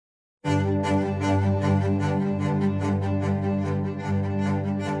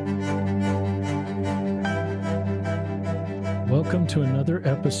to another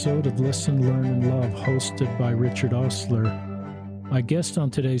episode of Listen, Learn, and Love, hosted by Richard Osler. My guest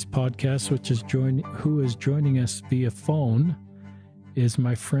on today's podcast, who is joining us via phone, is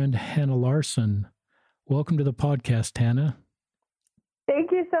my friend Hannah Larson. Welcome to the podcast, Hannah.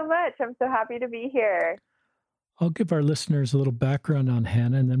 Thank you so much. I'm so happy to be here. I'll give our listeners a little background on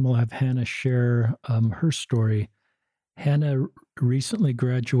Hannah, and then we'll have Hannah share her story. Hannah recently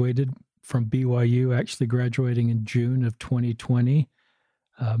graduated from BYU, actually graduating in June of 2020,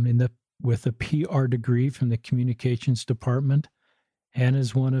 with a PR degree from the communications department. Hannah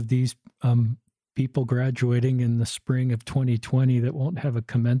is one of these people graduating in the spring of 2020 that won't have a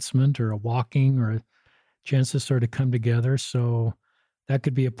commencement or a walking or a chance to sort of come together. So that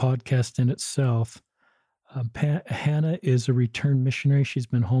could be a podcast in itself. Hannah is a returned missionary. She's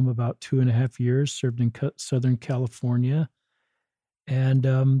been home about 2.5 years, served in Southern California. And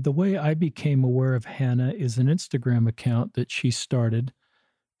the way I became aware of Hannah is an Instagram account that she started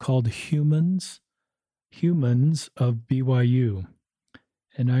called Humans of BYU.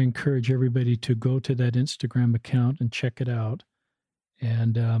 And I encourage everybody to go to that Instagram account and check it out.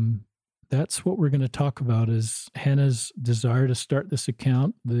 And that's what we're going to talk about is Hannah's desire to start this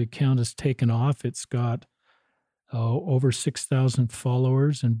account. The account has taken off. It's got over 6,000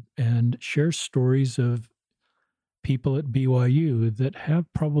 followers and shares stories of people at BYU that have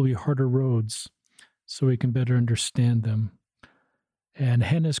probably harder roads so we can better understand them. And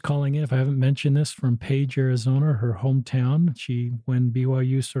Hannah's calling in, if I haven't mentioned this, from Page, Arizona, her hometown. When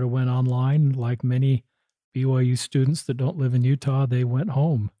BYU sort of went online, like many BYU students that don't live in Utah, they went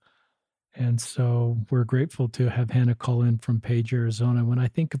home. And so we're grateful to have Hannah call in from Page, Arizona. When I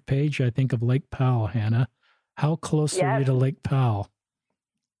think of Page, I think of Lake Powell, Hannah. How close are you to Lake Powell?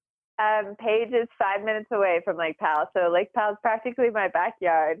 Page is 5 minutes away from Lake Powell. So Lake Powell is practically my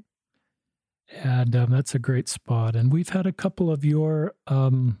backyard. And that's a great spot. And we've had a couple of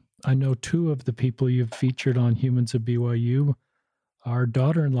I know two of the people you've featured on Humans of BYU. Our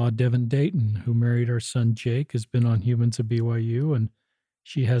daughter-in-law, Devin Dayton, who married our son Jake, has been on Humans of BYU, and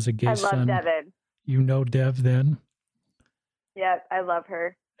she has a gay son. I love Devin. You know Dev then? Yep, I love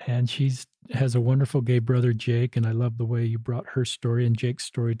her. And she has a wonderful gay brother, Jake, and I love the way you brought her story and Jake's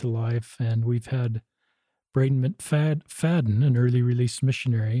story to life. And we've had Braden McFadden, an early release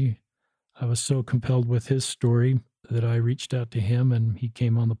missionary. I was so compelled with his story that I reached out to him and he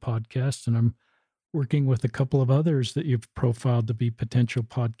came on the podcast. And I'm working with a couple of others that you've profiled to be potential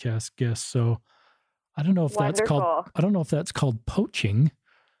podcast guests. So I don't know if that's called poaching.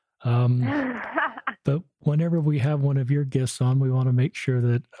 But whenever we have one of your guests on, we want to make sure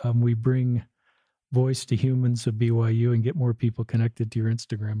that we bring voice to Humans of BYU and get more people connected to your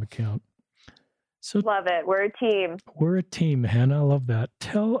Instagram account. So love it. We're a team. We're a team, Hannah. I love that.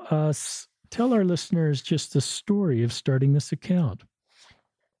 Tell our listeners just the story of starting this account.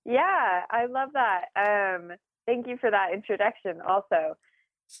 Yeah, I love that. Thank you for that introduction also.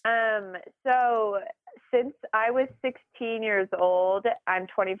 So since I was 16 years old, I'm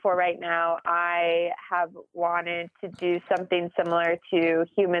 24 right now, I have wanted to do something similar to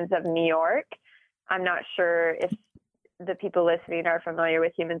Humans of New York. I'm not sure if the people listening are familiar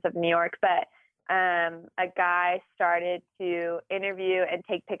with Humans of New York, but a guy started to interview and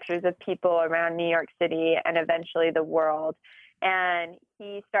take pictures of people around New York City and eventually the world. And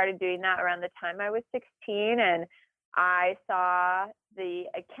he started doing that around the time I was 16. And I saw the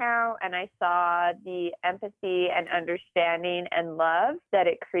account and I saw the empathy and understanding and love that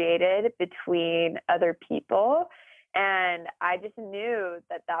it created between other people. And I just knew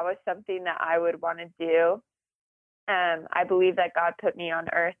that that was something that I would want to do. I believe that God put me on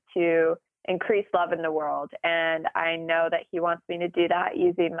earth to increase love in the world. And I know that he wants me to do that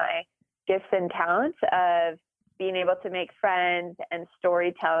using my gifts and talents of being able to make friends and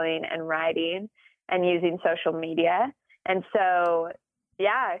storytelling and writing and using social media. And so,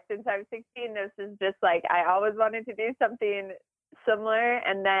 yeah, since I was 16, this is just like, I always wanted to do something similar.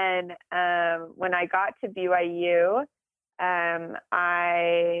 And then when I got to BYU,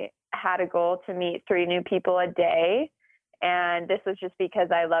 I had a goal to meet 3 new people a day. And this was just because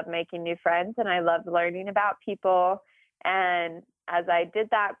I love making new friends and I love learning about people. And as I did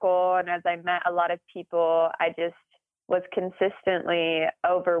that goal and as I met a lot of people, I just was consistently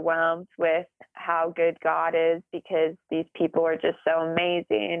overwhelmed with how good God is because these people are just so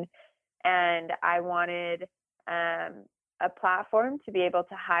amazing. And I wanted a platform to be able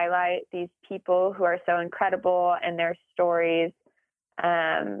to highlight these people who are so incredible and their stories,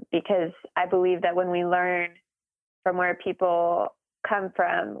 because I believe that when we learn from where people come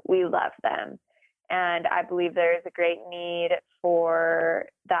from, we love them. And I believe there is a great need for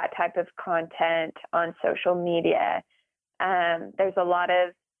that type of content on social media. There's a lot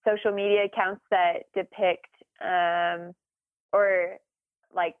of social media accounts that depict or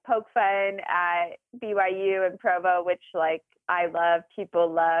like poke fun at BYU and Provo, which like I love,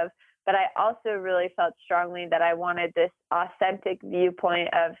 people love. But I also really felt strongly that I wanted this authentic viewpoint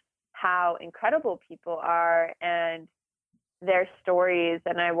of how incredible people are and their stories.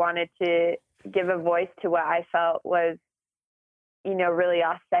 And I wanted to give a voice to what I felt was, you know, really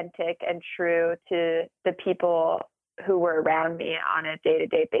authentic and true to the people who were around me on a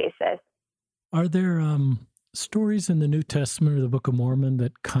day-to-day basis. Are there stories in the New Testament or the Book of Mormon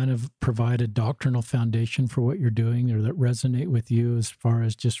that kind of provide a doctrinal foundation for what you're doing or that resonate with you as far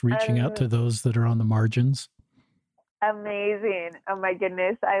as just reaching out to those that are on the margins? Amazing. Oh my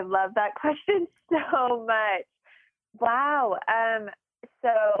goodness. I love that question so much. Wow. So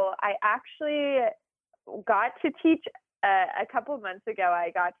I actually got to teach a couple months ago.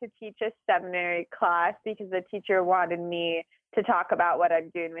 I got to teach a seminary class because the teacher wanted me to talk about what I'm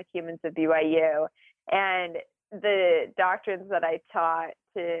doing with Humans of BYU. And the doctrines that I taught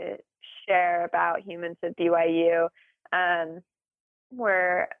to share about Humans of BYU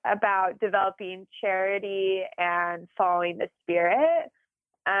were about developing charity and following the Spirit.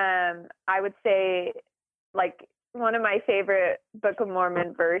 I would say, like, one of my favorite Book of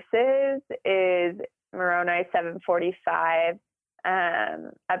Mormon verses is Moroni 7:45,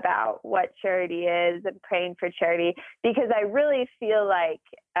 about what charity is and praying for charity, because I really feel like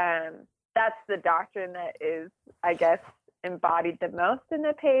that's the doctrine that is, I guess, embodied the most in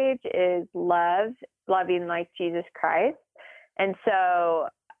the page is love, loving like Jesus Christ. And so,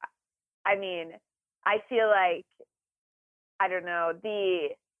 I mean, I feel like, I don't know,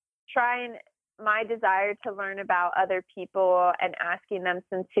 my desire to learn about other people and asking them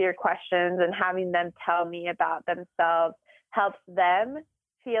sincere questions and having them tell me about themselves helps them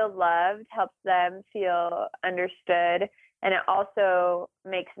feel loved, helps them feel understood. And it also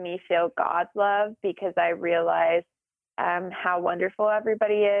makes me feel God's love because I realize how wonderful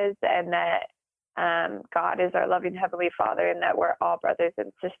everybody is and that God is our loving Heavenly Father and that we're all brothers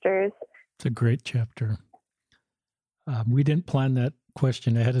and sisters. It's a great chapter. We didn't plan that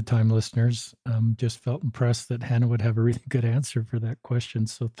question ahead of time, listeners. Just felt impressed that Hannah would have a really good answer for that question.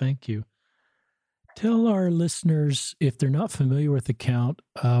 So thank you. Tell our listeners, if they're not familiar with the count,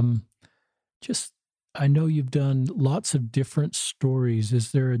 I know you've done lots of different stories.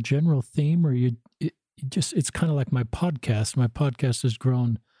 Is there a general theme or it's kind of like my podcast. My podcast has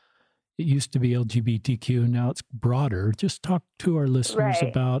grown. It used to be LGBTQ. Now it's broader. Just talk to our listeners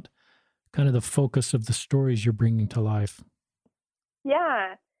about kind of the focus of the stories you're bringing to life.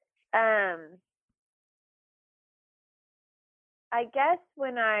 Yeah. I guess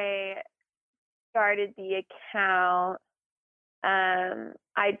when I started the account,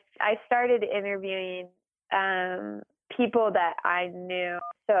 I started interviewing people that I knew,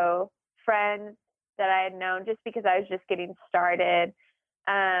 so friends that I had known just because I was just getting started.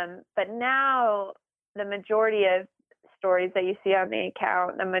 But now the majority of stories that you see on the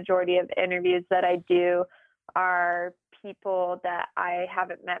account, the majority of interviews that I do are people that I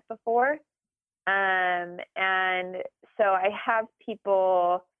haven't met before. And so I have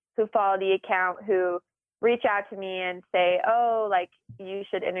people who follow the account who reach out to me and say, oh, like, you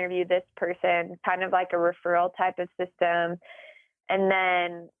should interview this person, kind of like a referral type of system. And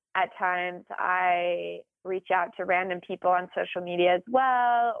then at times I reach out to random people on social media as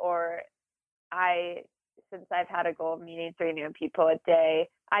well, or since I've had a goal of meeting 3 new people a day,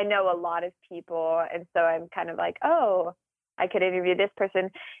 I know a lot of people. And so I'm kind of like, oh, I could interview this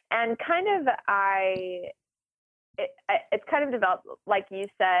person. And kind of it's kind of developed, like you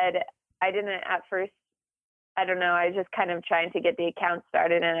said, I didn't at first, I don't know, I was just kind of trying to get the account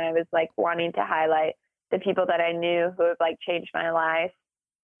started, and I was like wanting to highlight the people that I knew who have like changed my life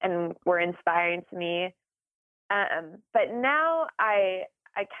and were inspiring to me. But now I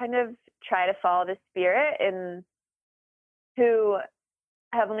kind of try to follow the Spirit in who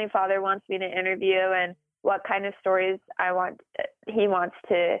Heavenly Father wants me to interview and what kind of stories he wants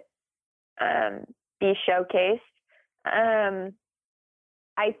to be showcased.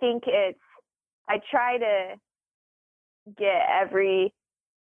 I think I try to get every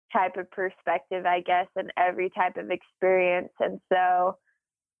type of perspective, I guess, and every type of experience. And so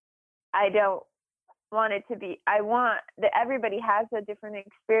I don't want it to be, I want that everybody has a different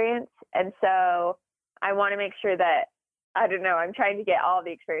experience. And so I want to make sure that, I don't know, I'm trying to get all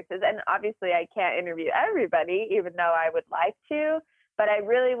the experiences. And obviously I can't interview everybody, even though I would like to, but I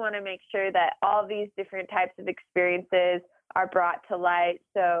really want to make sure that all these different types of experiences are brought to light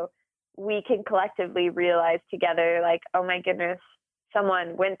so we can collectively realize together, like, oh my goodness,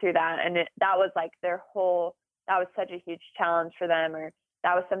 someone went through that. And that was like that was such a huge challenge for them, or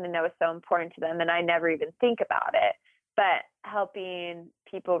that was something that was so important to them, and I never even think about it. But helping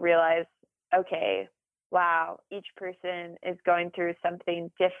people realize, okay, wow, each person is going through something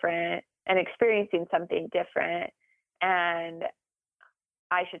different and experiencing something different, and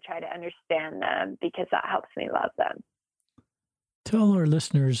I should try to understand them because that helps me love them. Tell our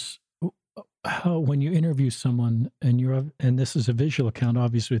listeners how, when you interview someone and this is a visual account,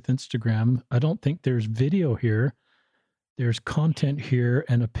 obviously with Instagram, I don't think there's video here. There's content here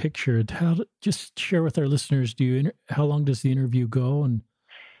and a picture. Just share with our listeners, how long does the interview go, and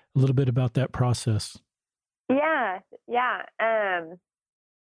a little bit about that process? Yeah.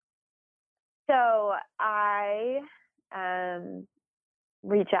 So I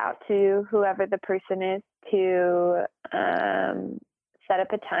reach out to whoever the person is to set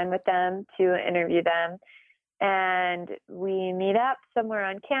up a time with them to interview them. And we meet up somewhere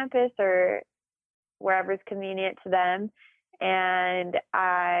on campus or wherever is convenient to them. And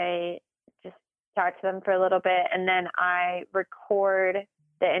I just talk to them for a little bit. And then I record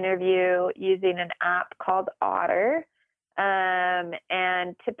the interview using an app called Otter.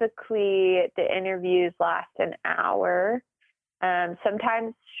 And typically the interviews last an hour,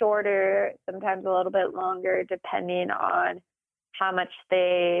 sometimes shorter, sometimes a little bit longer, depending on how much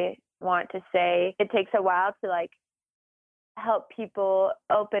they want to say. It takes a while to help people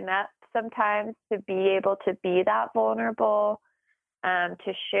open up sometimes, to be able to be that vulnerable,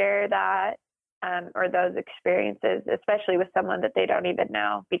 to share that or those experiences, especially with someone that they don't even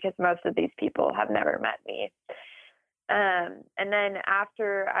know, because most of these people have never met me. And then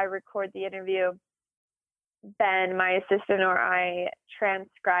after I record the interview, Ben, my assistant, or I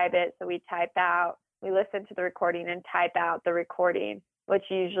transcribe it. So we listen to the recording and type out the recording, which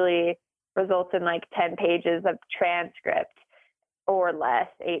usually results in 10 pages of transcript or less,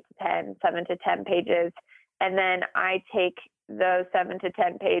 7 to 10 pages. And then I take those 7 to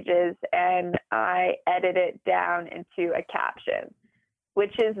 10 pages and I edit it down into a caption,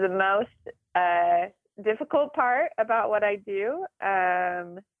 which is the most difficult part about what I do,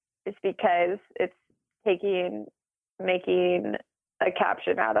 is because it's making a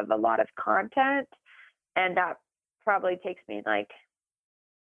caption out of a lot of content, and that probably takes me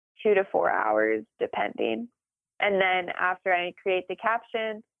 2 to 4 hours depending. And then after I create the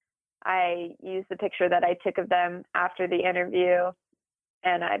caption, I use the picture that I took of them after the interview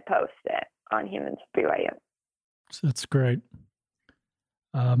and I post it on Humans of BYU. So that's great.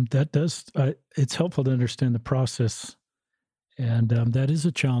 It's helpful to understand the process. And that is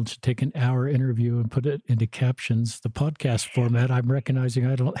a challenge, to take an hour interview and put it into captions. The podcast format, I'm recognizing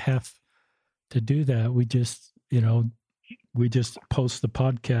I don't have to do that. We just post the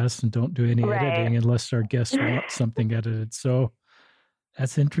podcast and don't do any editing unless our guests want something edited. So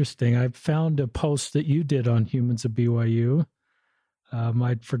that's interesting. I found a post that you did on Humans of BYU.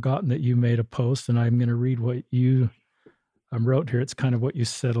 I'd forgotten that you made a post, and I'm going to read what you wrote here. It's kind of what you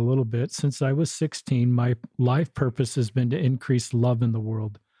said a little bit. Since I was 16, my life purpose has been to increase love in the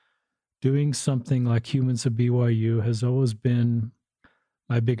world. Doing something like Humans of BYU has always been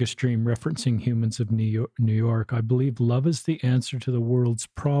my biggest dream, referencing Humans of New York. I believe love is the answer to the world's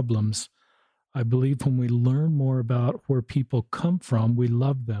problems. I believe when we learn more about where people come from, we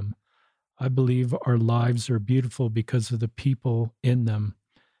love them. I believe our lives are beautiful because of the people in them.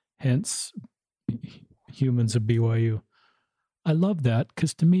 Hence, Humans of BYU. I love that,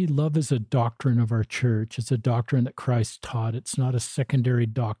 because to me, love is a doctrine of our church. It's a doctrine that Christ taught. It's not a secondary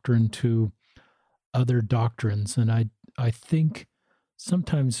doctrine to other doctrines. And I think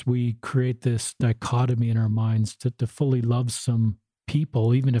sometimes we create this dichotomy in our minds to fully love some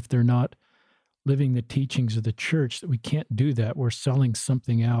people, even if they're not living the teachings of the church, that we can't do that. We're selling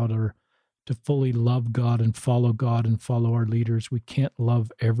something out. Or to fully love God and follow our leaders, we can't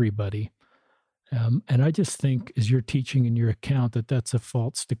love everybody. And I just think, as you're teaching in your account, that's a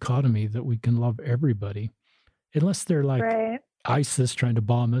false dichotomy, that we can love everybody, unless they're like ISIS trying to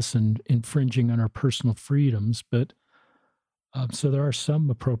bomb us and infringing on our personal freedoms. But so there are some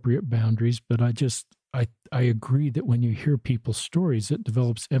appropriate boundaries, but I agree that when you hear people's stories, it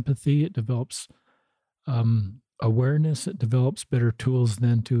develops empathy, it develops awareness, it develops better tools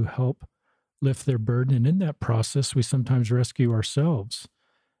then to help lift their burden. And in that process, we sometimes rescue ourselves,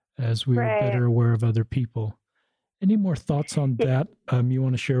 as we are better aware of other people. Any more thoughts on that you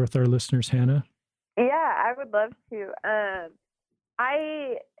want to share with our listeners, Hannah? Yeah, I would love to.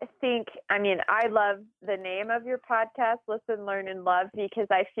 I think, I mean, I love the name of your podcast, Listen, Learn, and Love, because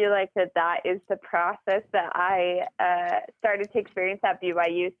I feel like that is the process that I started to experience at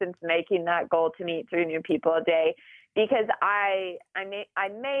BYU since making that goal to meet 3 new people a day. Because I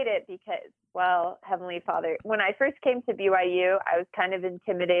made it because, well, Heavenly Father, when I first came to BYU, I was kind of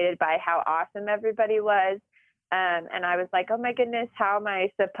intimidated by how awesome everybody was. And I was like, oh my goodness, how am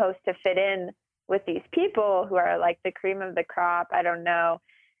I supposed to fit in with these people who are like the cream of the crop? I don't know.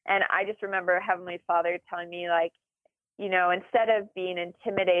 And I just remember Heavenly Father telling me, like, instead of being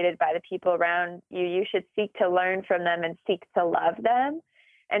intimidated by the people around you, you should seek to learn from them and seek to love them.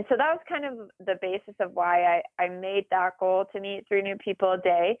 And so that was kind of the basis of why I made that goal to meet 3 new people a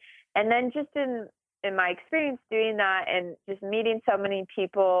day. And then just in my experience doing that and just meeting so many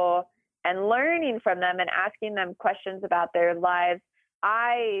people and learning from them and asking them questions about their lives,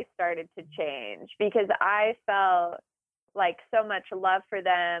 I started to change because I felt like so much love for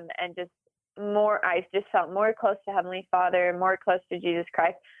them and I just felt more close to Heavenly Father, more close to Jesus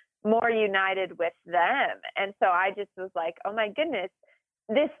Christ, more united with them. And so I just was like, oh my goodness,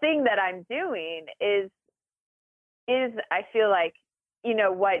 this thing that I'm doing is I feel like,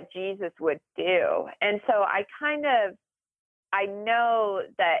 what Jesus would do. And so I know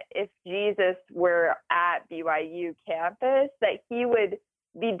that if Jesus were at BYU campus, that he would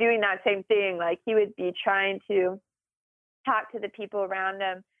be doing that same thing. Like he would be trying to talk to the people around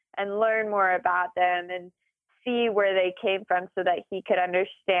him and learn more about them and see where they came from so that he could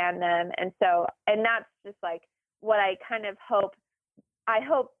understand them. And that's just like what I kind of hope. I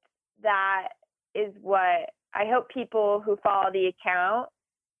hope that is what I hope people who follow the account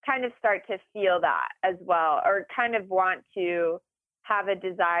kind of start to feel that as well, or kind of want to have a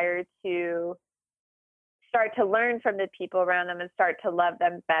desire to start to learn from the people around them and start to love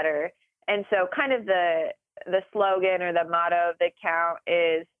them better. And so kind of the slogan or the motto of the account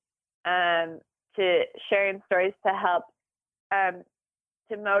is to sharing stories to help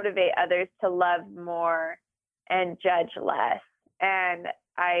to motivate others to love more and judge less. And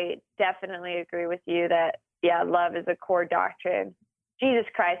I definitely agree with you that, yeah, love is a core doctrine. Jesus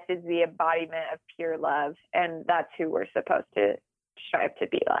Christ is the embodiment of pure love, and that's who we're supposed to strive to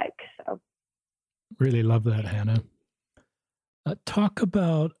be like. So, really love that, Hannah. Talk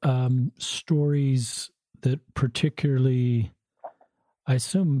about stories that particularly, I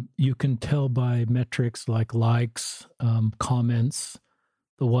assume you can tell by metrics like likes, comments,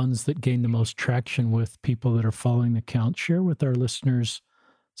 the ones that gain the most traction with people that are following the account. Share with our listeners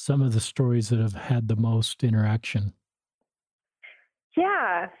some of the stories that have had the most interaction.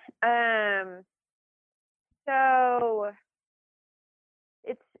 Yeah. So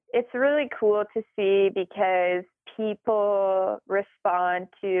it's really cool to see because people respond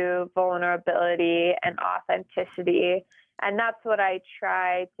to vulnerability and authenticity. And that's what I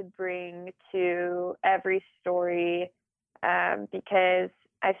try to bring to every story, because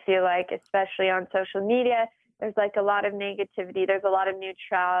I feel like, especially on social media, there's like a lot of negativity, there's a lot of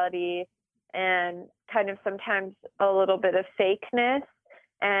neutrality, and kind of sometimes a little bit of fakeness.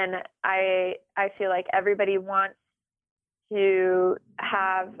 And I feel like everybody wants to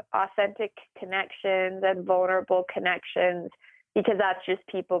have authentic connections and vulnerable connections because that's just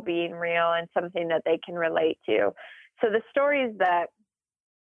people being real and something that they can relate to. So the stories that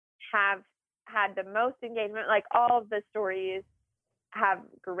have had the most engagement, like all of the stories have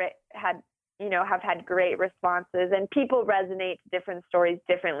had great responses, and people resonate to different stories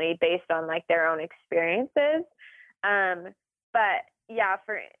differently based on like their own experiences. But yeah,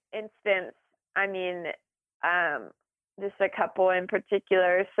 for instance, I mean, just a couple in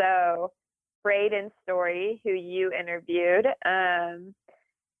particular. So Braden Story, who you interviewed,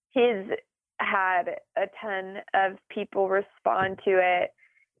 he's had a ton of people respond to it.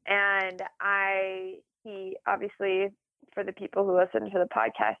 And he obviously, for the people who listen to the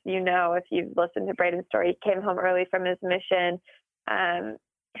podcast, if you've listened to Braden's story, he came home early from his mission,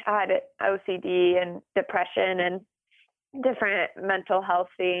 had OCD and depression and different mental health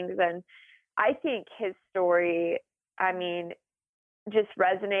things. And I think his story, just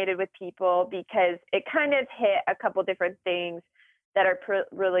resonated with people because it kind of hit a couple different things that are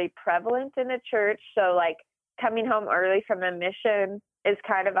really prevalent in the church. So like coming home early from a mission is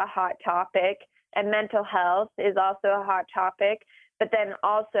kind of a hot topic, and mental health is also a hot topic. But then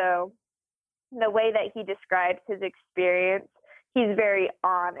also the way that he describes his experience, he's very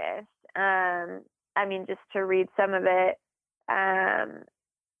honest. Just to read some of it,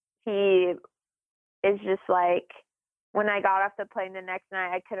 he is just like, when I got off the plane the next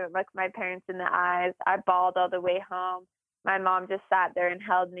night, I couldn't look my parents in the eyes. I bawled all the way home. my mom just sat there and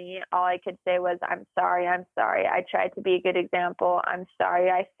held me. All I could say was, I'm sorry. I'm sorry. I tried to be a good example. I'm sorry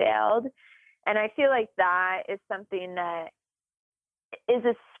I failed. And I feel like that is something that is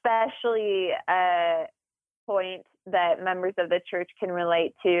especially a point that members of the church can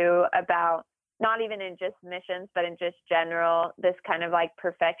relate to, about not even in just missions, but in just general, this kind of like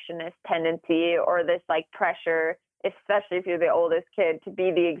perfectionist tendency, or this like pressure, especially if you're the oldest kid, to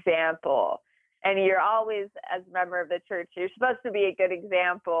be the example. And you're always, as a member of the church, you're supposed to be a good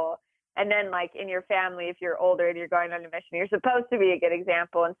example. And then like in your family, if you're older and you're going on a mission, you're supposed to be a good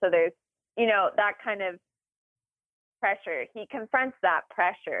example. And so there's, that kind of pressure. He confronts that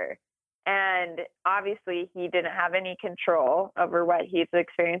pressure. And obviously he didn't have any control over what he's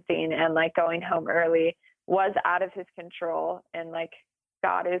experiencing. And like going home early was out of his control. And like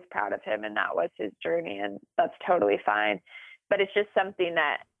God is proud of him, and that was his journey. And that's totally fine. But it's just something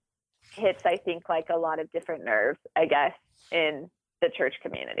that hits, I think, like a lot of different nerves, I guess, in the church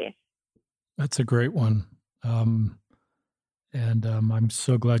community. That's a great one. And I'm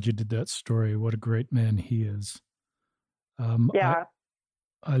so glad you did that story. What a great man he is. Yeah.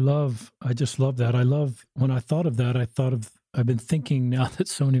 I just love that. When I thought of that, I've been thinking now that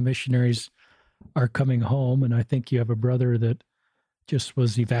so many missionaries are coming home, and I think you have a brother that just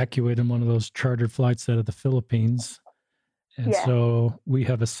was evacuated in one of those chartered flights out of the Philippines. And so we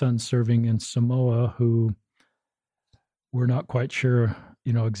have a son serving in Samoa who we're not quite sure,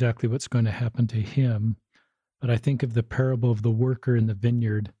 exactly what's going to happen to him. But I think of the parable of the worker in the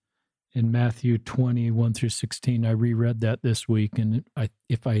vineyard in Matthew 20:1-16. I reread that this week, and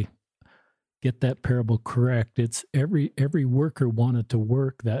if I get that parable correct, it's every worker wanted to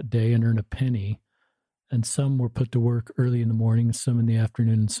work that day and earn a penny, and some were put to work early in the morning, some in the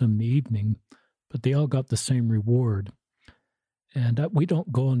afternoon, and some in the evening, but they all got the same reward. And we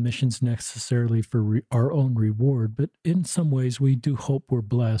don't go on missions necessarily for our own reward, but in some ways we do hope we're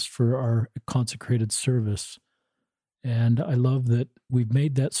blessed for our consecrated service. And I love that we've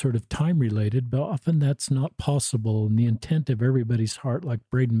made that sort of time related, but often that's not possible. And the intent of everybody's heart, like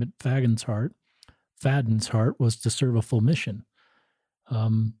Braden McFadden's heart was to serve a full mission.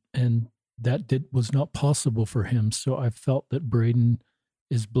 And that was not possible for him. So I felt that Braden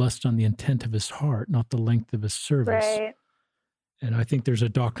is blessed on the intent of his heart, not the length of his service. Right. And I think there's a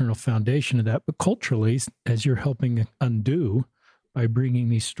doctrinal foundation of that. But culturally, as you're helping undo by bringing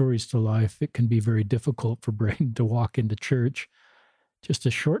these stories to life, it can be very difficult for Braden to walk into church just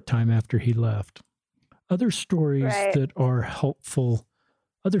a short time after he left. Other stories that are helpful,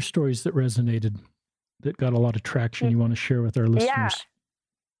 other stories that resonated, that got a lot of traction you want to share with our listeners?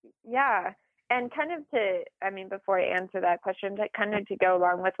 Yeah. And kind of before I answer that question, to go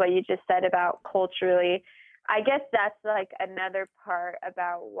along with what you just said about culturally, I guess that's like another part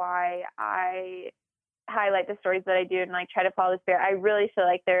about why I highlight the stories that I do and like try to follow the Spirit. I really feel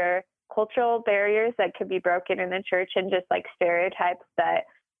like there are cultural barriers that could be broken in the church, and just like stereotypes that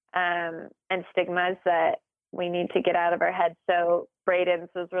and stigmas that we need to get out of our heads. So Braden's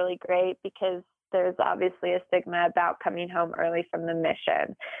was really great because there's obviously a stigma about coming home early from the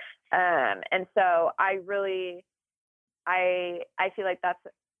mission. And so I feel like that's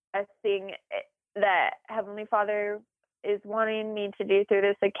a thing that Heavenly Father is wanting me to do through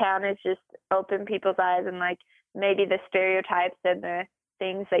this account, is just open people's eyes, and like maybe the stereotypes and the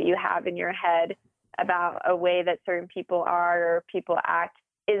things that you have in your head about a way that certain people are or people act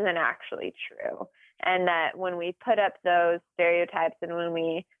isn't actually true. And that when we put up those stereotypes and when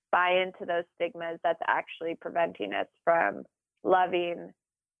we buy into those stigmas, that's actually preventing us from loving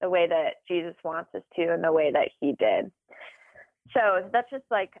the way that Jesus wants us to and the way that he did. So that's just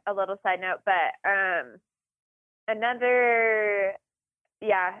like a little side note. But another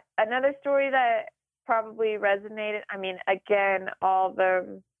story that probably resonated, again, all of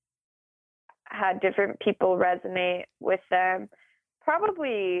them had different people resonate with them.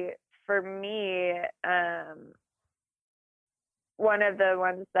 Probably for me, one of the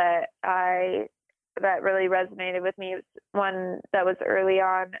ones that really resonated with me was one that was early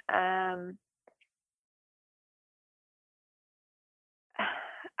on.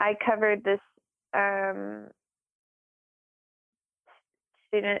 I covered this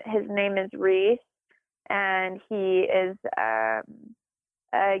student. His name is Reese, and he is a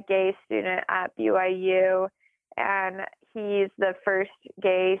gay student at BYU, and he's the first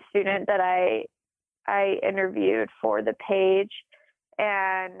gay student that I interviewed for the page.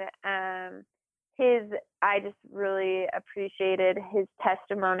 And I just really appreciated his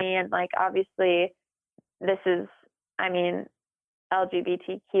testimony, and like obviously this is,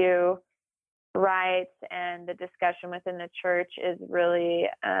 LGBTQ rights and the discussion within the church is really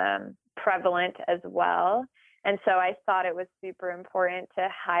prevalent as well. And so I thought it was super important to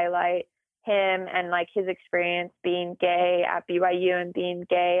highlight him and like his experience being gay at BYU and being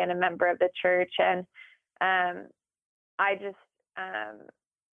gay and a member of the church. And I just,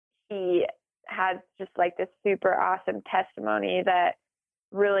 he has just like this super awesome testimony that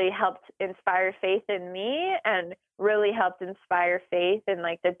really helped inspire faith in me and really helped inspire faith in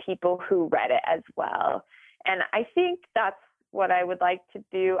like the people who read it as well. And I think that's what I would like to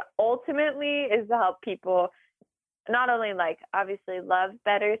do ultimately, is to help people not only like obviously love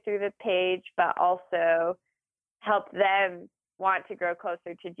better through the page, but also help them want to grow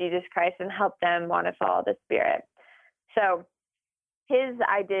closer to Jesus Christ and help them want to follow the Spirit. So his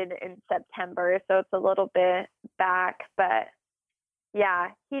I did in September, so it's a little bit back, but yeah,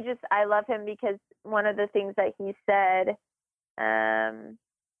 I love him because one of the things that he said,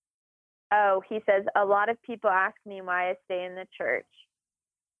 he says, a lot of people ask me why I stay in the church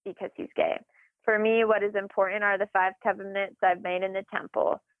because he's gay. For me, what is important are the 5 covenants I've made in the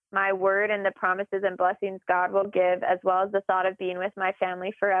temple. My word and the promises and blessings God will give, as well as the thought of being with my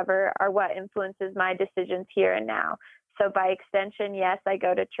family forever, are what influences my decisions here and now. So by extension, yes, I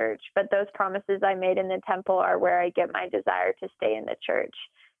go to church, but those promises I made in the temple are where I get my desire to stay in the church.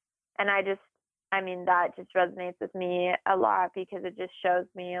 And that just resonates with me a lot, because it just shows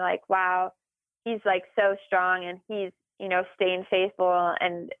me like, wow, he's like so strong, and he's, staying faithful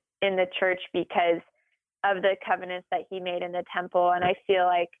and in the church because of the covenants that he made in the temple. And I feel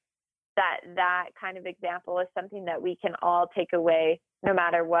like that kind of example is something that we can all take away no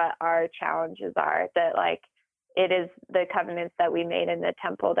matter what our challenges are, that like it is the covenants that we made in the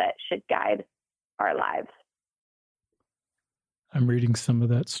temple that should guide our lives. I'm reading some of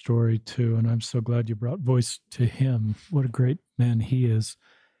that story too, and I'm so glad you brought voice to him. What a great man he is.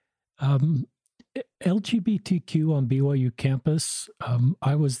 LGBTQ on BYU campus,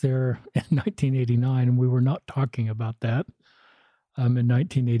 I was there in 1989, and we were not talking about that in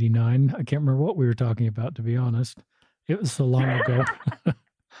 1989. I can't remember what we were talking about, to be honest. It was so long ago.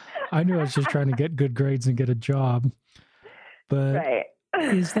 I knew I was just trying to get good grades and get a job. But right.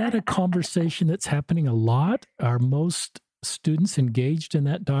 Is that a conversation that's happening a lot? Are most students engaged in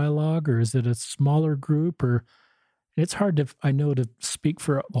that dialogue, or is it a smaller group? Or it's hard to speak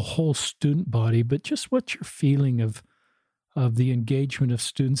for the whole student body, but just what's your feeling of the engagement of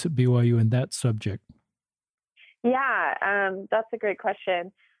students at BYU in that subject? Yeah, that's a great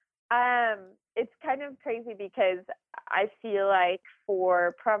question. It's kind of crazy because I feel like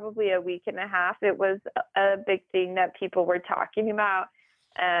for probably a week and a half, it was a big thing that people were talking about,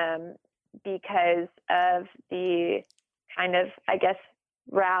 because of the kind of, I guess,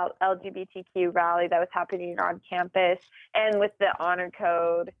 LGBTQ rally that was happening on campus, and with the honor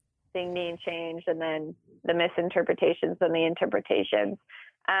code thing being changed, and then the misinterpretations and the interpretations.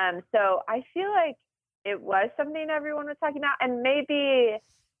 So I feel like it was something everyone was talking about, and maybe,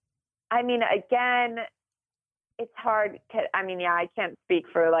 again, it's hard. I can't speak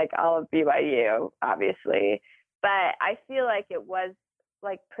for like all of BYU, obviously, but I feel like it was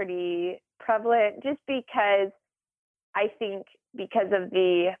like pretty prevalent, just because I think because of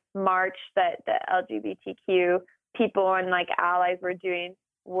the march that the LGBTQ people and like allies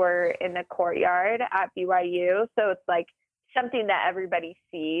were in the courtyard at BYU. So it's like something that everybody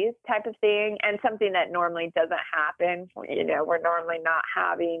sees type of thing, and something that normally doesn't happen. We're normally not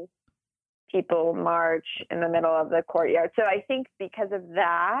having people march in the middle of the courtyard. So I think because of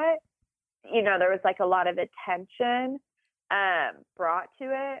that, there was like a lot of attention brought to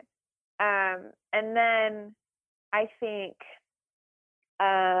it. And then I think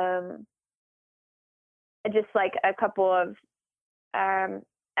just like a couple of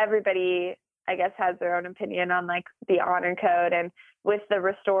everybody, I guess, has their own opinion on like the honor code, and with the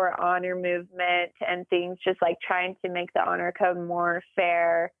Restore Honor movement and things, just like trying to make the honor code more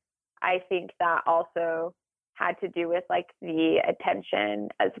fair. I think that also had to do with like the attention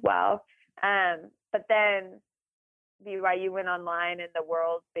as well. But then BYU went online and the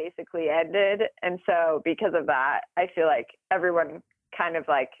world basically ended. And so because of that, I feel like everyone kind of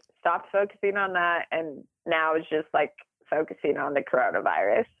like stopped focusing on that, and now is just like focusing on the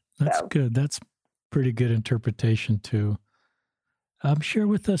coronavirus. That's good. That's pretty good interpretation too. Share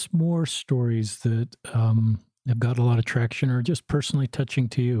with us more stories that have got a lot of traction or just personally touching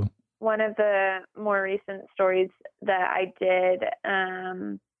to you. One of the more recent stories that I did,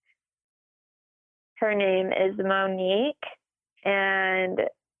 her name is Monique, and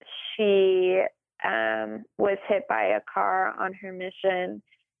she was hit by a car on her mission,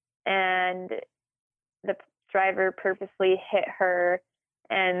 and the driver purposely hit her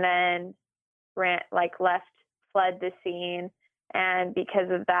and then fled the scene. And because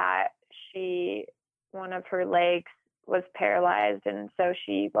of that, she one of her legs was paralyzed, and so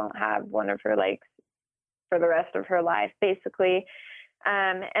she won't have one of her legs for the rest of her life, basically.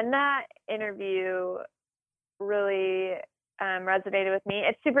 And that interview really resonated with me.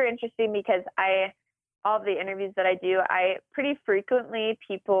 It's super interesting because all of the interviews that I do, I pretty frequently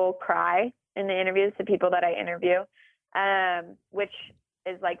people cry in the interviews, the people that I interview, which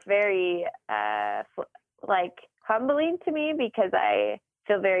is like very like humbling to me, because I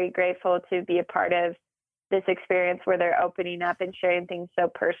feel very grateful to be a part of this experience where they're opening up and sharing things so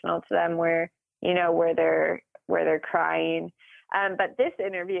personal to them, where they're crying. But this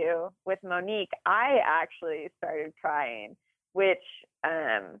interview with Monique, I actually started crying, which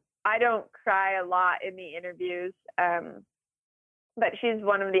I don't cry a lot in the interviews, but she's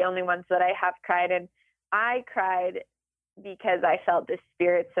one of the only ones that I have cried. And I cried because I felt this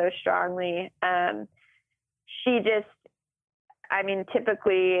spirit so strongly.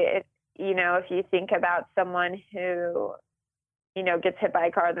 Typically, if you think about someone who, gets hit by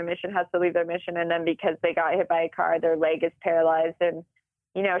a car, their mission has to leave their mission. And then because they got hit by a car, their leg is paralyzed. And,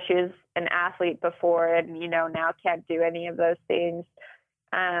 she was an athlete before and, now can't do any of those things.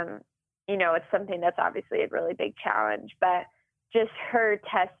 It's something that's obviously a really big challenge, but just her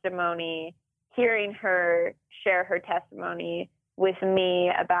testimony, hearing her share her testimony with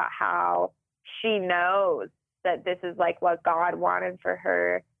me about how she knows that this is like what God wanted for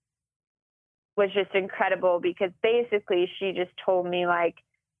her, was just incredible, because basically she just told me, like,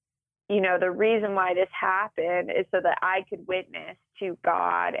 the reason why this happened is so that I could witness to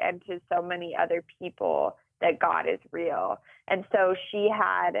God and to so many other people that God is real. And so she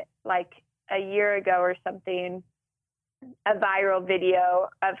had, like, a year ago or something, a viral video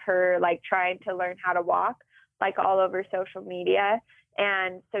of her, like, trying to learn how to walk, like, all over social media.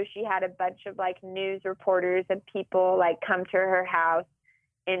 And so she had a bunch of, like, news reporters and people, like, come to her house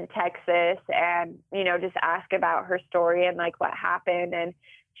in Texas and, just ask about her story and, like, what happened. And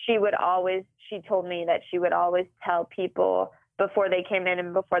she told me that she would always tell people before they came in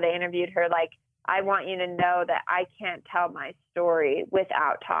and before they interviewed her, like, I want you to know that I can't tell my story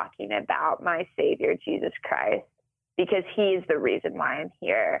without talking about my Savior, Jesus Christ, because he's the reason why I'm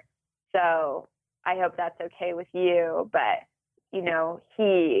here. So I hope that's okay with you. But,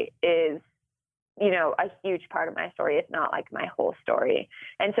 he is, a huge part of my story. It's not like my whole story.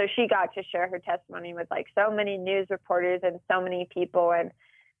 And so she got to share her testimony with, like, so many news reporters and so many people.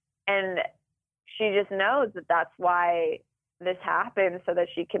 And she just knows that that's why this happened, so that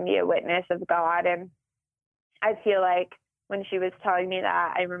she can be a witness of God. And I feel like when she was telling me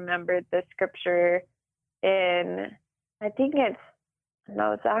that, I remembered the scripture in, I think it's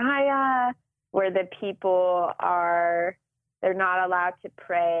Mosiah, where the people they're not allowed to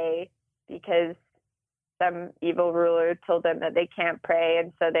pray because some evil ruler told them that they can't pray.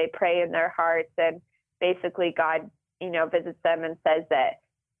 And so they pray in their hearts, and basically God, visits them and says that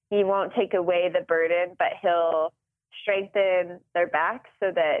he won't take away the burden, but he'll strengthen their backs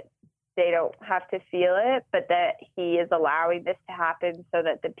so that they don't have to feel it, but that he is allowing this to happen so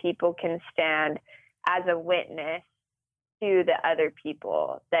that the people can stand as a witness to the other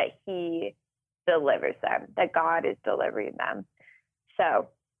people, that he delivers them, that God is delivering them. So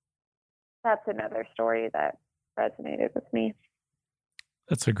that's another story that resonated with me.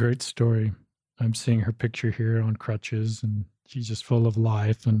 That's a great story. I'm seeing her picture here on crutches, and she's just full of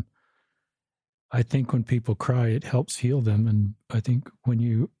life. And I think when people cry, it helps heal them. And I think when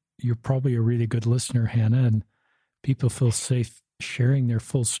you're probably a really good listener, Hannah, and people feel safe sharing their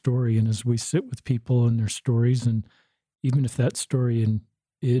full story. And as we sit with people and their stories, and even if that story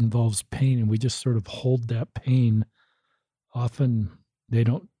it involves pain, and we just sort of hold that pain, often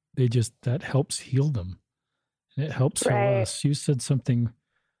that helps heal them. And it helps heal us. You said something,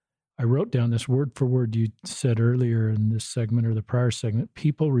 I wrote down this word for word you said earlier in this segment or the prior segment.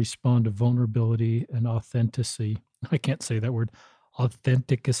 People respond to vulnerability and authenticity. I can't say that word.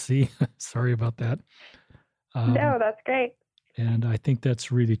 Authenticacy. Sorry about that. No, that's great. And I think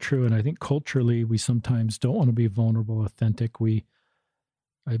that's really true. And I think culturally, we sometimes don't want to be vulnerable, authentic. We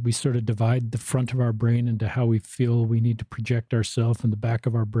sort of divide the front of our brain into how we feel we need to project ourselves, and the back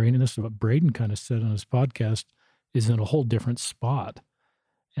of our brain. And this is what Braden kind of said on his podcast, is in a whole different spot.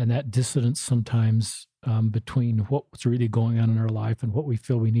 And that dissonance sometimes between what's really going on in our life and what we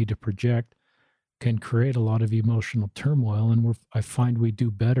feel we need to project can create a lot of emotional turmoil. And I find we do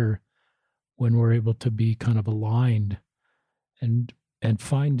better when we're able to be kind of aligned and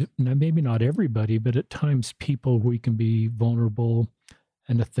find, maybe not everybody, but at times people we can be vulnerable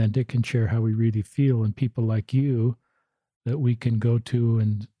and authentic and share how we really feel, and people like you that we can go to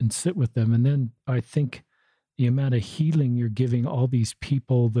and sit with them. And then I think the amount of healing you're giving all these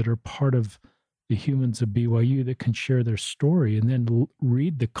people that are part of the humans of BYU that can share their story and then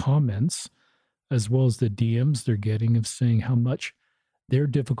read the comments as well as the DMs they're getting of saying how much their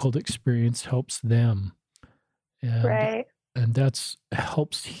difficult experience helps them. And Right. and that's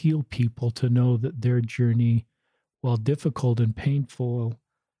helps heal people to know that their journey, while difficult and painful,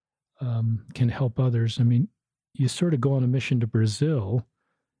 can help others. I mean, you sort of go on a mission to Brazil,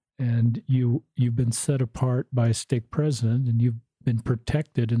 and you've been set apart by a stake president, and you've been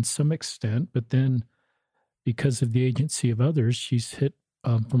protected in some extent, but then because of the agency of others, she's hit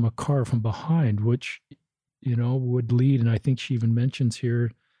from a car from behind, which would lead, and I think she even mentions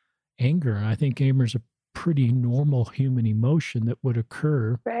here anger. And I think anger is a pretty normal human emotion that would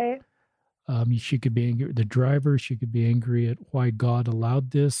occur. Right. She could be angry at the driver. She could be angry at why God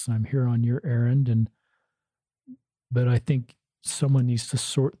allowed this. I'm here on your errand, but I think someone needs to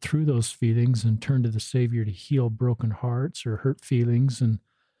sort through those feelings and turn to the Savior to heal broken hearts or hurt feelings, and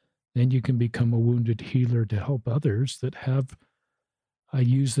then you can become a wounded healer to help others that have. I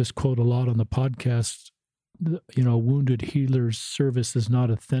use this quote a lot on the podcast. Wounded healer's service is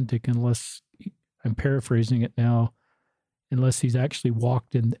not authentic unless, I'm paraphrasing it now, unless he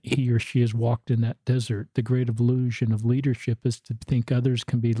or she has walked in that desert. The great illusion of leadership is to think others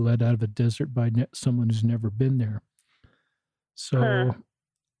can be led out of a desert by someone who's never been there. So,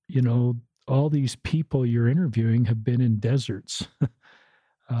 all these people you're interviewing have been in deserts.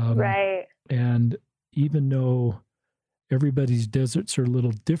 Right. And even though everybody's deserts are a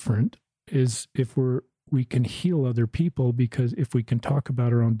little different, is if we can heal other people, because if we can talk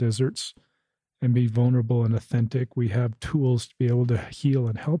about our own deserts and be vulnerable and authentic, we have tools to be able to heal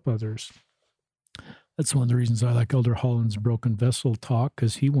and help others. That's one of the reasons I like Elder Holland's Broken Vessel talk,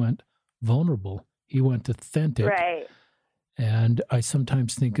 because he went vulnerable. He went authentic. Right. And I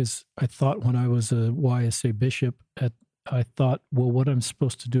sometimes think, I thought when I was a YSA bishop, I thought, well, what I'm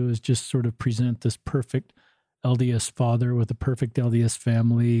supposed to do is just sort of present this perfect LDS father with a perfect LDS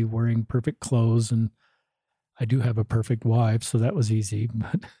family, wearing perfect clothes. And I do have a perfect wife, so that was easy.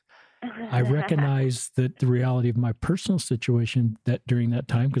 But I recognize that the reality of my personal situation that during that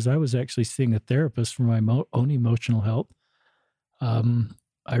time, because I was actually seeing a therapist for my own emotional health,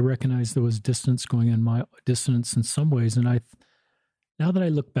 I recognized there was dissonance in some ways. And now that I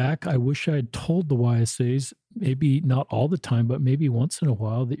look back, I wish I had told the YSAs, maybe not all the time, but maybe once in a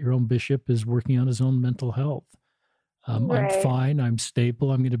while, that your own bishop is working on his own mental health. Right. I'm fine. I'm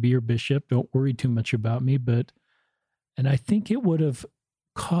stable. I'm going to be your bishop. Don't worry too much about me. And I think it would have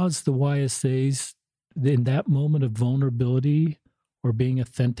caused the YSAs, in that moment of vulnerability or being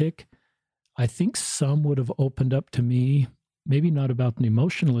authentic, I think some would have opened up to me, maybe not about the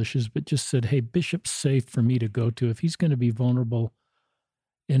emotional issues, but just said, hey, Bishop's safe for me to go to. If he's going to be vulnerable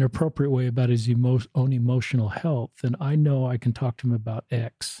in an appropriate way about his own emotional health, then I know I can talk to him about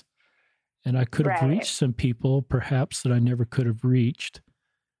X. And I could have reached some people, perhaps, that I never could have reached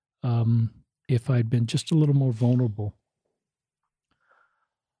if I'd been just a little more vulnerable.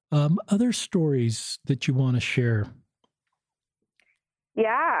 Other stories that you want to share?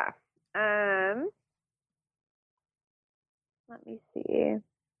 Yeah. Let me see.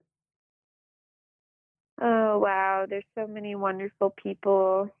 Oh, wow. There's so many wonderful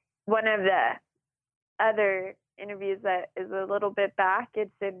people. One of the other interviews that is a little bit back, it's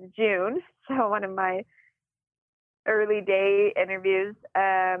in June. So one of my early day interviews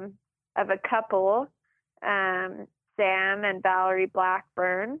of a couple, Sam and Valerie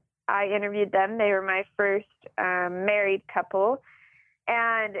Blackburn. I interviewed them. They were my first married couple.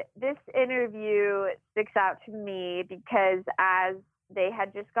 And this interview sticks out to me because as they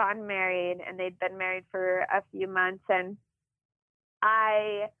had just gotten married and they'd been married for a few months, and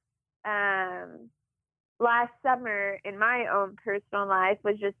I last summer in my own personal life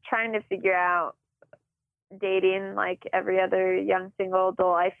was just trying to figure out dating like every other young single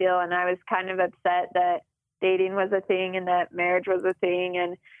adult, I feel. And I was kind of upset that dating was a thing and that marriage was a thing.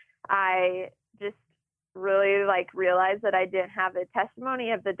 And I just really realized that I didn't have a testimony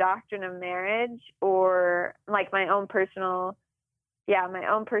of the doctrine of marriage, or like my own personal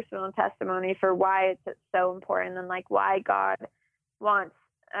testimony for why it's so important, and like why God wants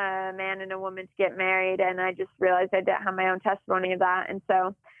a man and a woman to get married. And I just realized I didn't have my own testimony of that. And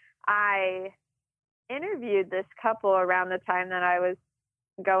so I interviewed this couple around the time that I was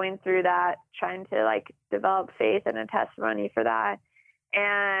going through that, trying to develop faith and a testimony for that.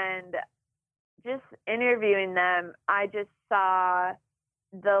 And just interviewing them, I just saw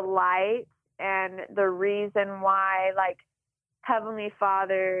the light and the reason why Heavenly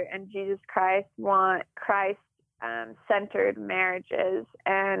Father and Jesus Christ want Christ-centered marriages,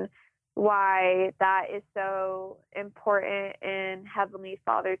 and why that is so important in Heavenly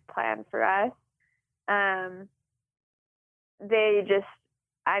Father's plan for us. Um, they just,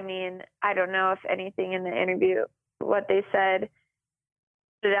 I mean, I don't know if anything in the interview, what they said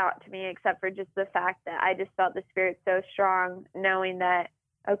stood out to me, except for just the fact that I just felt the Spirit so strong, knowing that,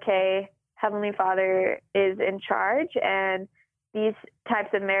 okay, Heavenly Father is in charge, and these types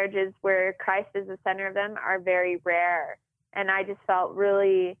of marriages where Christ is the center of them are very rare. And I just felt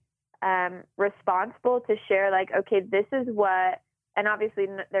really responsible to share, like, okay, this is what, and obviously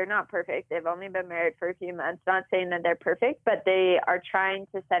they're not perfect. They've only been married for a few months. Not saying that they're perfect, but they are trying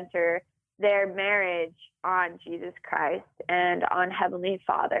to center their marriage on Jesus Christ and on Heavenly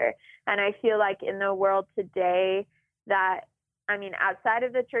Father. And I feel like in the world today that, I mean, outside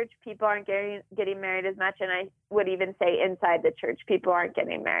of the church, people aren't getting married as much. And I would even say inside the church, people aren't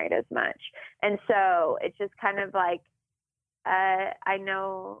getting married as much. And so it's just kind of like, I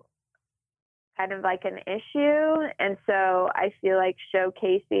know, kind of like an issue. And so I feel like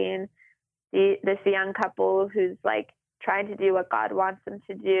showcasing this young couple who's like trying to do what God wants them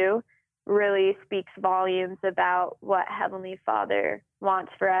to do really speaks volumes about what Heavenly Father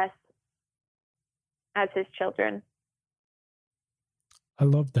wants for us as his children. I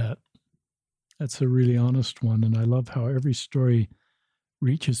love that. That's a really honest one. And I love how every story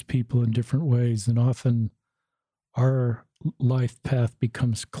reaches people in different ways. And often our life path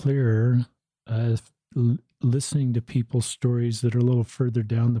becomes clearer listening to people's stories that are a little further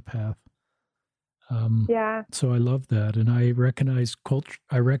down the path. Yeah. So I love that. And I recognize culture.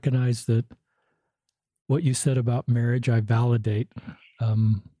 I recognize that what you said about marriage, I validate.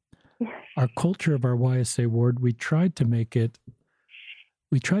 Our culture of our YSA ward, we tried to make it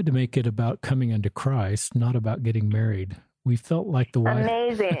about coming unto Christ, not about getting married. We felt like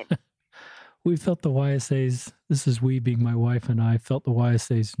Amazing. We felt the YSAs, this is we being my wife and I, felt the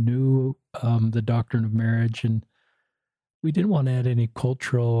YSAs knew the doctrine of marriage, and we didn't want to add any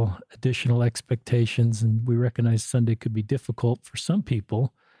cultural additional expectations, and we recognized Sunday could be difficult for some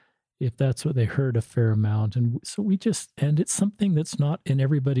people if that's what they heard a fair amount. And so and it's something that's not in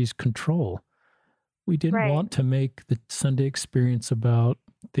everybody's control. We didn't want to make the Sunday experience about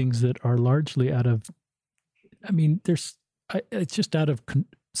things that are largely out of, I mean, it's just out of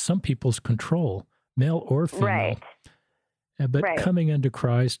some people's control, male or female. But coming unto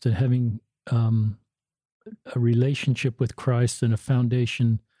Christ and having a relationship with Christ and a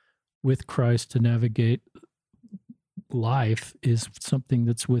foundation with Christ to navigate life is something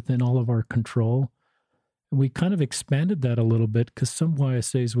that's within all of our control. And we kind of expanded that a little bit because some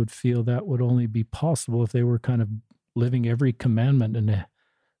YSAs would feel that would only be possible if they were kind of living every commandment and they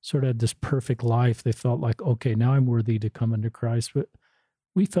sort of had this perfect life. They felt like, okay, now I'm worthy to come unto Christ. But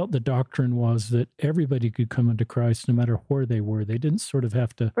we felt the doctrine was that everybody could come unto Christ no matter where they were. They didn't sort of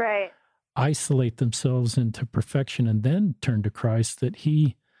have to isolate themselves into perfection and then turn to Christ, that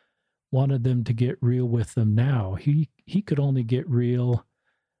he wanted them to get real with them now. He could only get real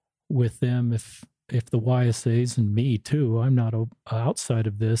with them if the YSAs, and me too, I'm not outside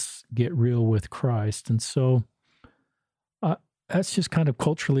of this, get real with Christ. And so that's just kind of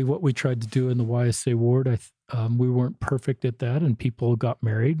culturally what we tried to do in the YSA ward. We weren't perfect at that, and people got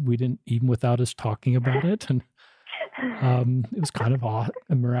married. We didn't, even without us talking about it. And it was kind of odd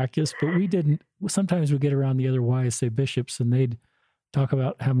and miraculous, but we didn't. Sometimes we get around the other YSA bishops and they'd talk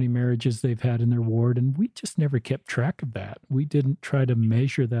about how many marriages they've had in their ward, and we just never kept track of that. We didn't try to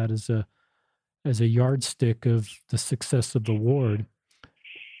measure that as a yardstick of the success of the ward.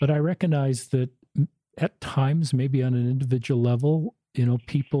 But I recognize that at times, maybe on an individual level,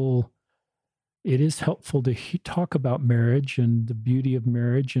 people, it is helpful to talk about marriage and the beauty of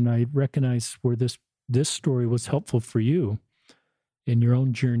marriage. And I recognize where this story was helpful for you in your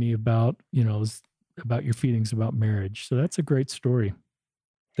own journey about your feelings about marriage. So that's a great story.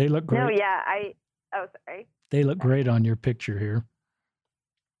 They look great. No, yeah, sorry. They look great on your picture here.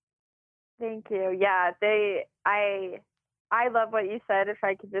 Thank you. Yeah, I love what you said. If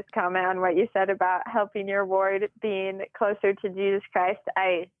I could just comment on what you said about helping your ward being closer to Jesus Christ,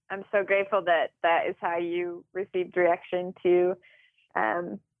 I'm so grateful that is how you received direction to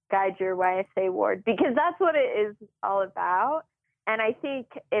guide your YSA ward, because that's what it is all about. And I think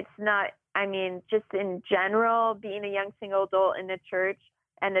it's not, I mean, just in general, being a young single adult in the church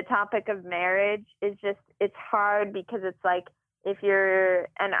and the topic of marriage is just, it's hard because it's like,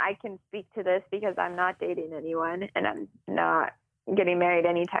 and I can speak to this because I'm not dating anyone and I'm not getting married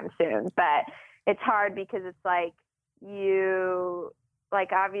anytime soon, but it's hard because it's like, you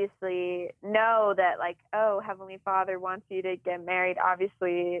like obviously know that like, oh, Heavenly Father wants you to get married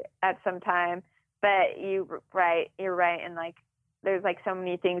obviously at some time, but you're right. And like, there's like so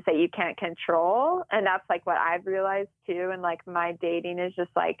many things that you can't control. And that's like what I've realized too. And like my dating is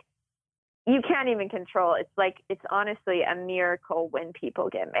just like, you can't even control. It's like, it's honestly a miracle when people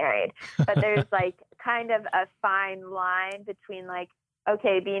get married. But there's like kind of a fine line between like,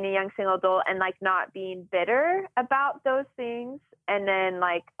 okay, being a young single adult and like not being bitter about those things. And then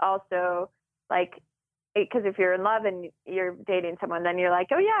like also like, because if you're in love and you're dating someone, then you're like,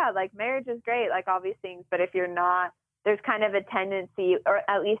 oh yeah, like marriage is great, like all these things. But if you're not, there's kind of a tendency, or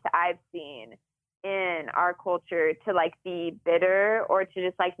at least I've seen in our culture, to like be bitter or to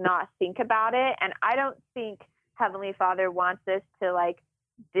just like not think about it. And I don't think Heavenly Father wants us to like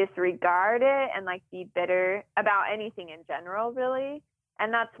disregard it and like be bitter about anything in general, really.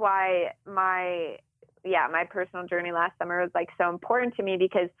 And that's why my personal journey last summer was like so important to me,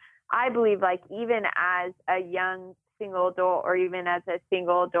 because I believe like even as a young single adult, or even as a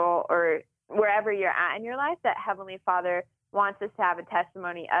single adult, or wherever you're at in your life, that Heavenly Father wants us to have a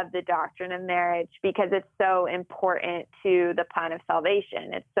testimony of the doctrine of marriage, because it's so important to the plan of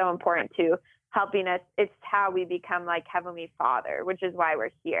salvation. It's so important to helping us. It's how we become like Heavenly Father, which is why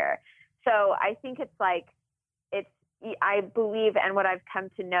we're here. So I think it's like, I believe, and what I've come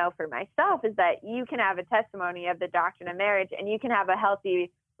to know for myself is that you can have a testimony of the doctrine of marriage, and you can have a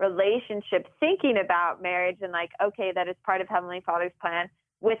healthy relationship thinking about marriage and like, okay, that is part of Heavenly Father's plan,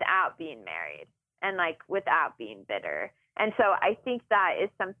 without being married and like without being bitter. And so I think that is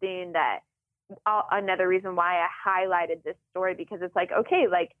something that another reason why I highlighted this story, because it's like, okay,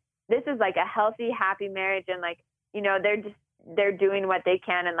 like this is like a healthy, happy marriage, and like, they're doing what they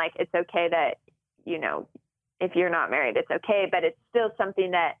can, and like it's okay that, if you're not married, it's okay, but it's still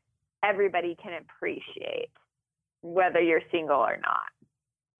something that everybody can appreciate, whether you're single or not.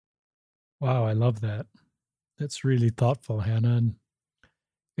 Wow, I love that. That's really thoughtful, Hannah. And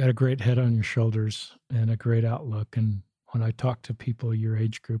you got a great head on your shoulders and a great outlook. And when I talk to people your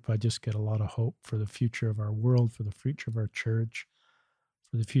age group, I just get a lot of hope for the future of our world, for the future of our church,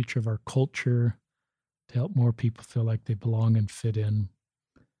 for the future of our culture, to help more people feel like they belong and fit in.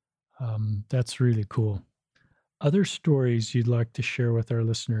 That's really cool. Other stories you'd like to share with our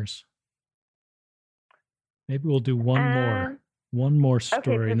listeners? Maybe we'll do one more Okay,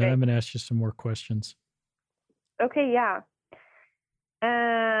 story, and then I'm perfect. going to ask you some more questions. Okay, yeah.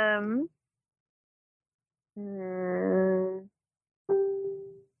 Um, mm,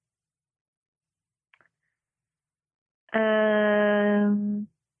 um,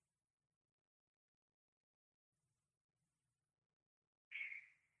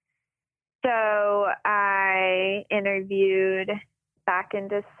 so I interviewed back in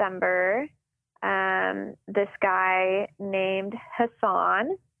December this guy named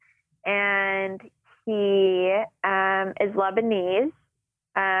Hassan, and he is Lebanese.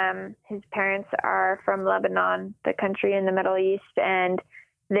 His parents are from Lebanon, the country in the Middle East, and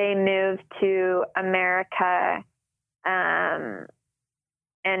they moved to America. And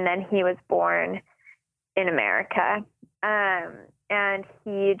then he was born in America. And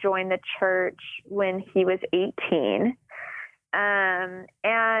he joined the church when he was 18. And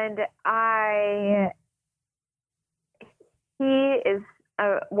he is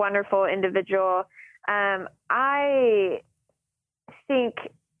a wonderful individual. I think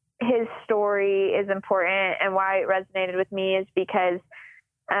his story is important, and why it resonated with me is because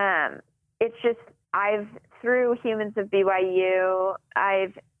it's just, through Humans of BYU,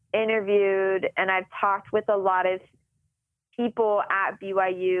 I've interviewed and I've talked with a lot of people at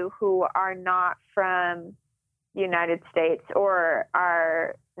BYU who are not from the United States, or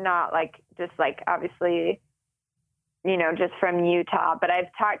are not like, just like obviously, just from Utah. But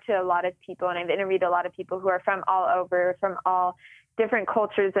I've talked to a lot of people, and I've interviewed a lot of people who are from all over, from all different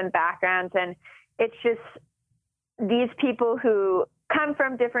cultures and backgrounds. And it's just these people who come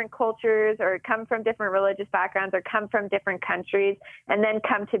from different cultures, or come from different religious backgrounds, or come from different countries, and then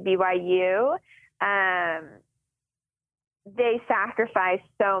come to BYU. They sacrifice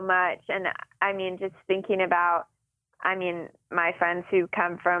so much. And I mean, just thinking about, my friends who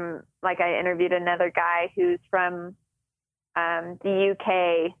come from, like I interviewed another guy who's from the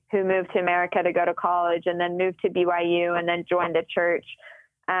UK, who moved to America to go to college, and then moved to BYU, and then joined the church.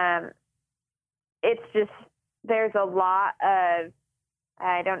 It's just, there's a lot of,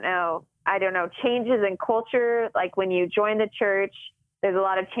 I don't know, changes in culture. Like when you join the church, there's a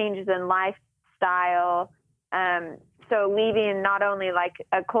lot of changes in lifestyle. So leaving not only like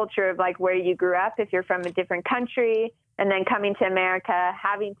a culture of like where you grew up, if you're from a different country, and then coming to America,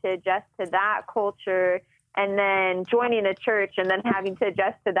 having to adjust to that culture, and then joining a church, and then having to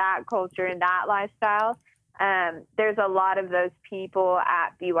adjust to that culture and that lifestyle. There's a lot of those people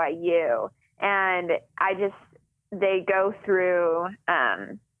at BYU, and they go through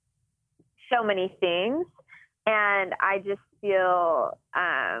so many things, and I just feel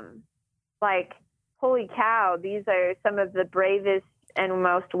like, holy cow, these are some of the bravest and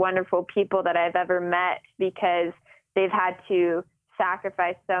most wonderful people that I've ever met, because they've had to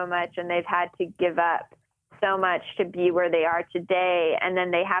sacrifice so much and they've had to give up so much to be where they are today. And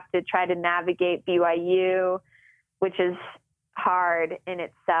then they have to try to navigate BYU, which is hard in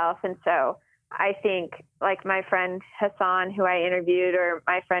itself. And so I think, like my friend Hassan, who I interviewed, or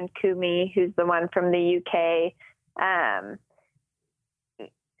my friend Kumi, who's the one from the UK,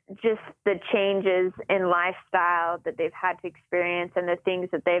 just the changes in lifestyle that they've had to experience and the things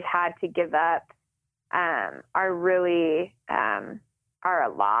that they've had to give up are really are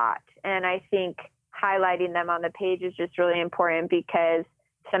a lot. And I think highlighting them on the page is just really important, because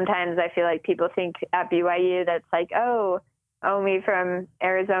sometimes I feel like people think at BYU that's like, oh, only from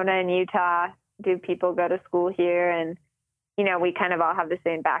Arizona and Utah do people go to school here. And, you know, we kind of all have the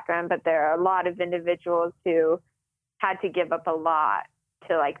same background, but there are a lot of individuals who had to give up a lot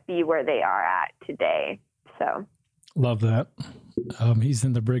to like be where they are at today. So love that. He's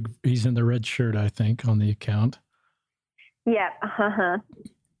in the red shirt, I think, on the account. Yeah.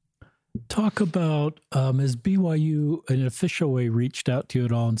 Talk about, has BYU in an official way reached out to you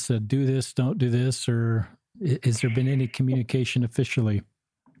at all and said, do this, don't do this, or has there been any communication officially?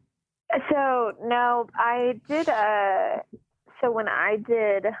 So no, I did. So when I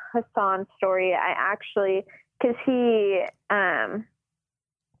did Hassan's story, I actually, because he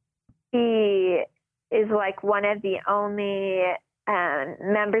is like one of the only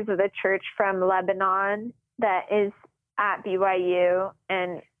members of the church from Lebanon that is at BYU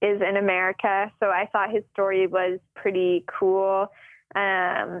and is in America. So I thought his story was pretty cool.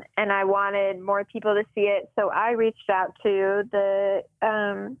 And I wanted more people to see it. So I reached out to the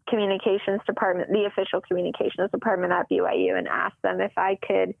communications department, the official communications department at BYU, and asked them if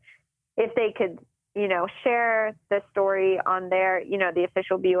they could, you know, share the story on their, you know, the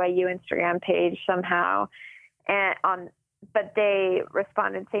official BYU Instagram page somehow. But they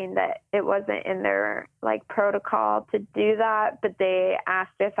responded saying that it wasn't in their like protocol to do that. But they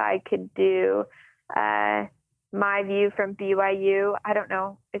asked if I could do my view from BYU. I don't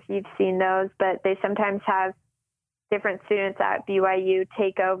know if you've seen those, but they sometimes have different students at BYU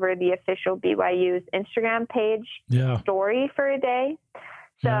take over the official BYU's Instagram page story for a day.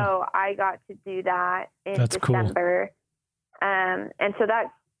 So I got to do that in December. Cool. And so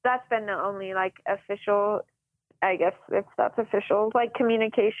that's been the only like official, I guess if that's official, like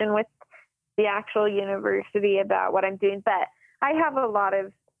communication with the actual university about what I'm doing. But I have a lot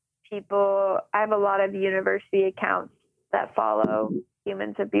of university accounts that follow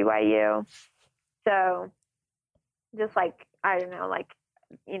Humans at BYU. So just like, I don't know, like,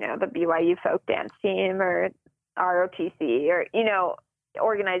 you know, the BYU folk dance team or ROTC or, you know,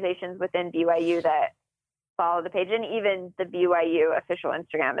 organizations within BYU that follow the page, and even the BYU official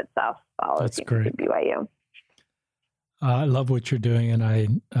Instagram itself follows. That's great. BYU. I love what you're doing, and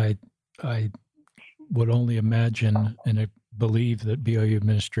I would only imagine and believe that BYU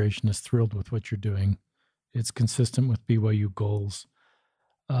administration is thrilled with what you're doing. It's consistent with BYU goals.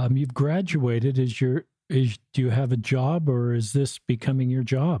 You've graduated. Do you have a job, or is this becoming your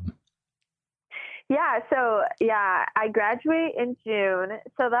job? Yeah. So I graduate in June.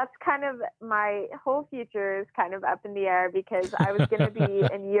 So that's kind of my whole future is kind of up in the air, because I was going to be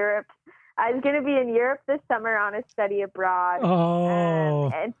in Europe. I was going to be in Europe this summer on a study abroad.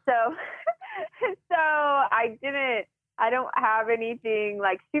 Oh. And so I don't have anything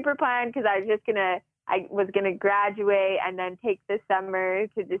like super planned, because I was going to graduate and then take the summer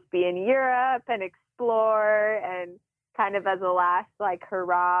to just be in Europe and explore, and kind of as a last like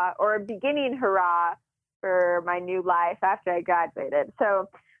hurrah or beginning hurrah for my new life after I graduated. So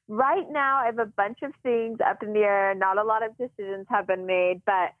right now I have a bunch of things up in the air. Not a lot of decisions have been made,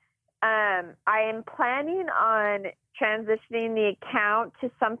 but I am planning on transitioning the account to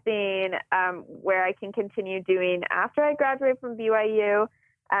something where I can continue doing after I graduate from BYU.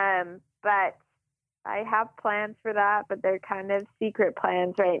 But I have plans for that, but they're kind of secret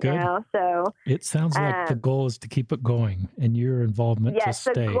plans right now. So it sounds like the goal is to keep it going, and your involvement to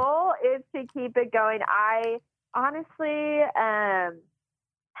stay. Yes, the goal is to keep it going. I honestly,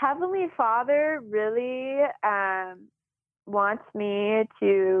 Heavenly Father really wants me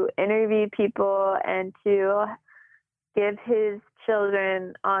to interview people and to give his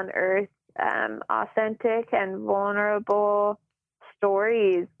children on earth authentic and vulnerable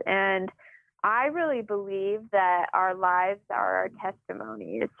stories. And I really believe that our lives are our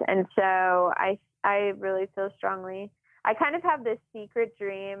testimonies. And so I really feel strongly. I kind of have this secret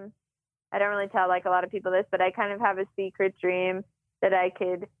dream. I don't really tell like a lot of people this, but I kind of have a secret dream that I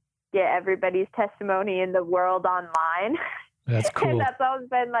could get everybody's testimony in the world online. That's And cool. that's always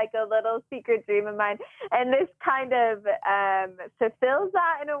been like a little secret dream of mine. And this kind of fulfills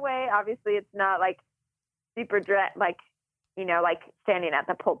that in a way. Obviously, it's not like super direct, like, like standing at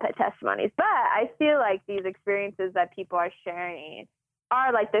the pulpit testimonies. But I feel like these experiences that people are sharing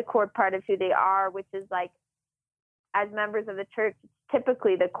are like the core part of who they are, which is like, as members of the church,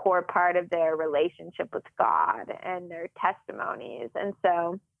 typically the core part of their relationship with God and their testimonies. And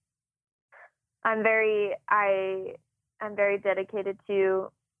so I'm very dedicated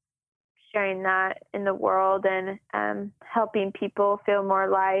to sharing that in the world and helping people feel more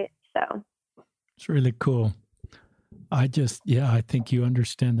light. So it's really cool. I think you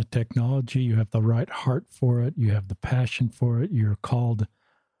understand the technology. You have the right heart for it. You have the passion for it. You're called.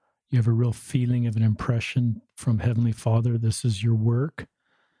 You have a real feeling of an impression from Heavenly Father. This is your work.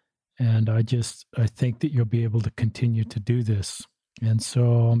 And I think that you'll be able to continue to do this. And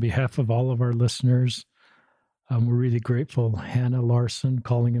so, on behalf of all of our listeners, we're really grateful. Hannah Larson,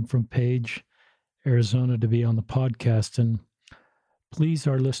 calling in from Page, Arizona, to be on the podcast. And please,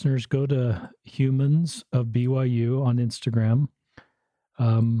 our listeners, go to Humans of BYU on Instagram.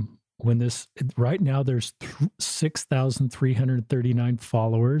 Right now, there's 6,339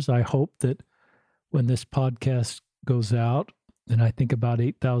 followers. I hope that when this podcast goes out, and I think about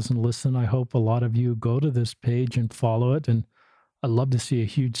 8,000 listen, I hope a lot of you go to this page and follow it. And I'd love to see a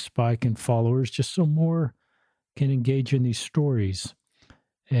huge spike in followers just so more can engage in these stories.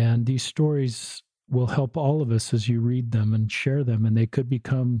 And these stories will help all of us as you read them and share them. And they could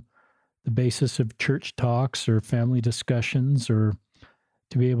become the basis of church talks or family discussions, or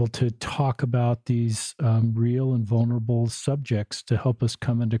to be able to talk about these real and vulnerable subjects to help us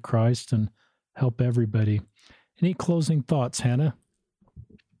come into Christ and help everybody. Any closing thoughts, Hannah?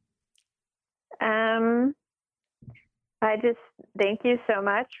 I just thank you so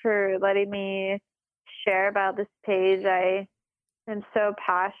much for letting me share about this page. I am so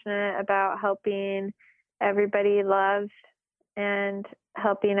passionate about helping everybody love and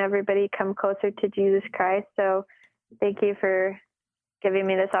helping everybody come closer to Jesus Christ. So thank you for giving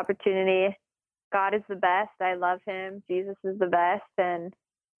me this opportunity. God is the best. I love him. Jesus is the best. And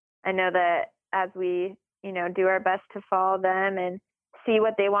I know that as we, do our best to follow them and see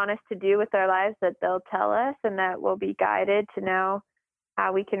what they want us to do with our lives, that they'll tell us, and that we'll be guided to know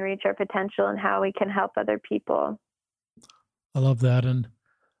how we can reach our potential and how we can help other people. I love that. And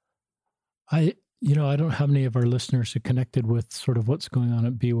I don't know how many of our listeners are connected with sort of what's going on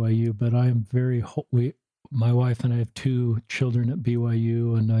at BYU, but I am my wife and I have 2 children at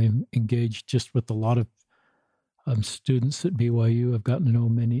BYU, and I'm engaged just with a lot of students at BYU. I've gotten to know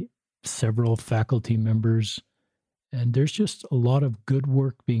several faculty members, and there's just a lot of good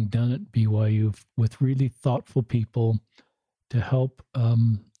work being done at BYU with really thoughtful people to help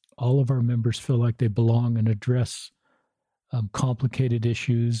all of our members feel like they belong and address complicated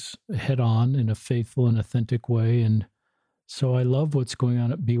issues head on in a faithful and authentic way. And so I love what's going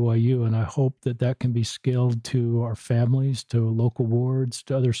on at BYU, and I hope that can be scaled to our families, to local wards,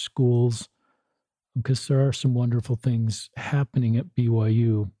 to other schools, because there are some wonderful things happening at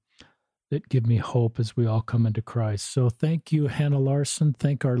BYU that give me hope as we all come into Christ. So thank you, Hannah Larson.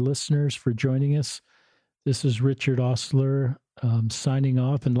 Thank our listeners for joining us. This is Richard Ostler signing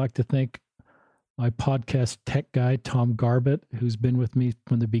off, and I'd like to thank my podcast tech guy, Tom Garbett, who's been with me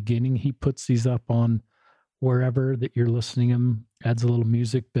from the beginning. He puts these up on wherever that you're listening him, adds a little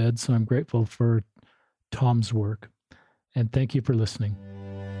music bed. So I'm grateful for Tom's work. And thank you for listening.